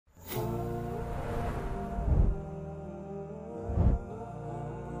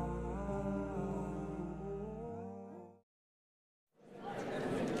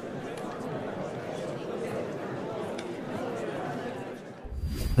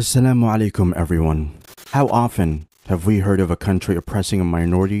Assalamu alaikum everyone. How often have we heard of a country oppressing a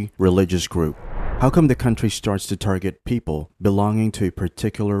minority religious group? How come the country starts to target people belonging to a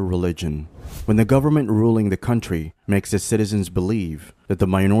particular religion? When the government ruling the country makes the citizens believe that the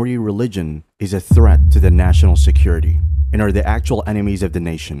minority religion is a threat to the national security and are the actual enemies of the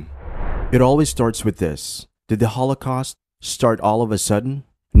nation. It always starts with this. Did the Holocaust start all of a sudden?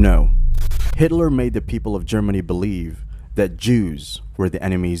 No. Hitler made the people of Germany believe that Jews were the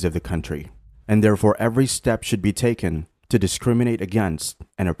enemies of the country, and therefore every step should be taken to discriminate against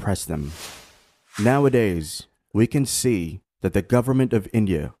and oppress them. Nowadays, we can see that the government of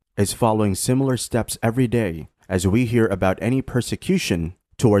India is following similar steps every day as we hear about any persecution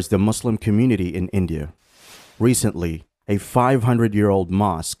towards the Muslim community in India. Recently, a 500-year-old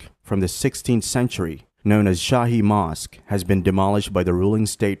mosque from the 16th century known as Shahi Mosque has been demolished by the ruling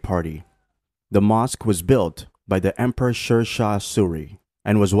state party. The mosque was built by the Emperor Sher Shah Suri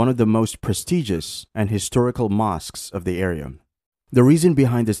and was one of the most prestigious and historical mosques of the area. The reason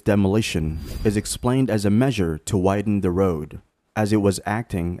behind this demolition is explained as a measure to widen the road, as it was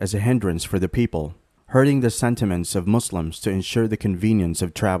acting as a hindrance for the people, hurting the sentiments of Muslims to ensure the convenience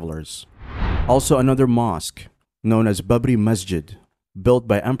of travelers. Also, another mosque, known as Babri Masjid, built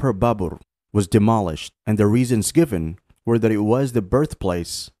by Emperor Babur, was demolished, and the reasons given were that it was the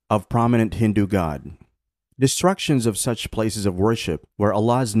birthplace of prominent Hindu god. Destructions of such places of worship where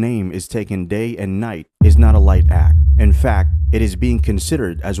Allah's name is taken day and night is not a light act. In fact, it is being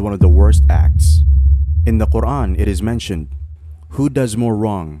considered as one of the worst acts. In the Quran, it is mentioned, "Who does more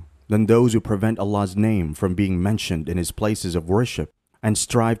wrong than those who prevent Allah's name from being mentioned in His places of worship and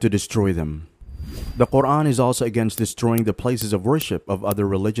strive to destroy them?" The Quran is also against destroying the places of worship of other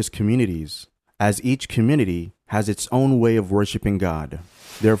religious communities, as each community has its own way of worshiping God.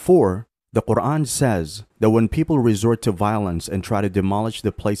 Therefore, the Quran says that when people resort to violence and try to demolish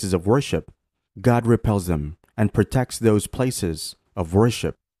the places of worship, God repels them and protects those places of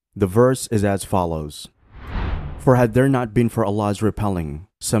worship. The verse is as follows: "For had there not been for Allah's repelling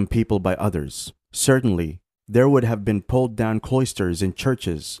some people by others, certainly there would have been pulled down cloisters in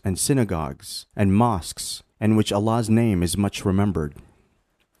churches and synagogues and mosques in which Allah's name is much remembered."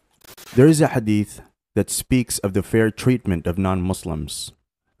 There is a hadith that speaks of the fair treatment of non-Muslims.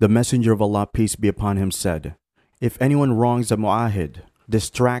 The Messenger of Allah, peace be upon him, said, "If anyone wrongs a mu'ahid,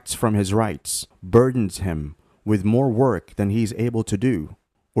 distracts from his rights, burdens him with more work than he is able to do,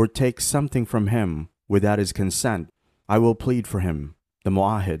 or takes something from him without his consent, I will plead for him, the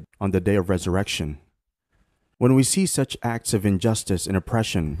mu'ahid, on the day of resurrection." When we see such acts of injustice and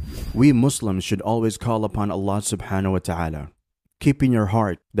oppression, we Muslims should always call upon Allah subhanahu wa ta'ala. Keep in your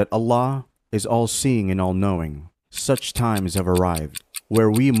heart that Allah is all-seeing and all-knowing. Such times have arrived where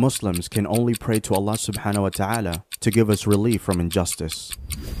we Muslims can only pray to Allah subhanahu wa ta'ala to give us relief from injustice.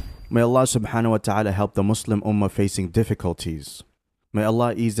 May Allah subhanahu wa ta'ala help the Muslim ummah facing difficulties. May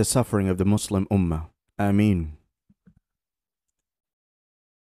Allah ease the suffering of the Muslim ummah. Ameen.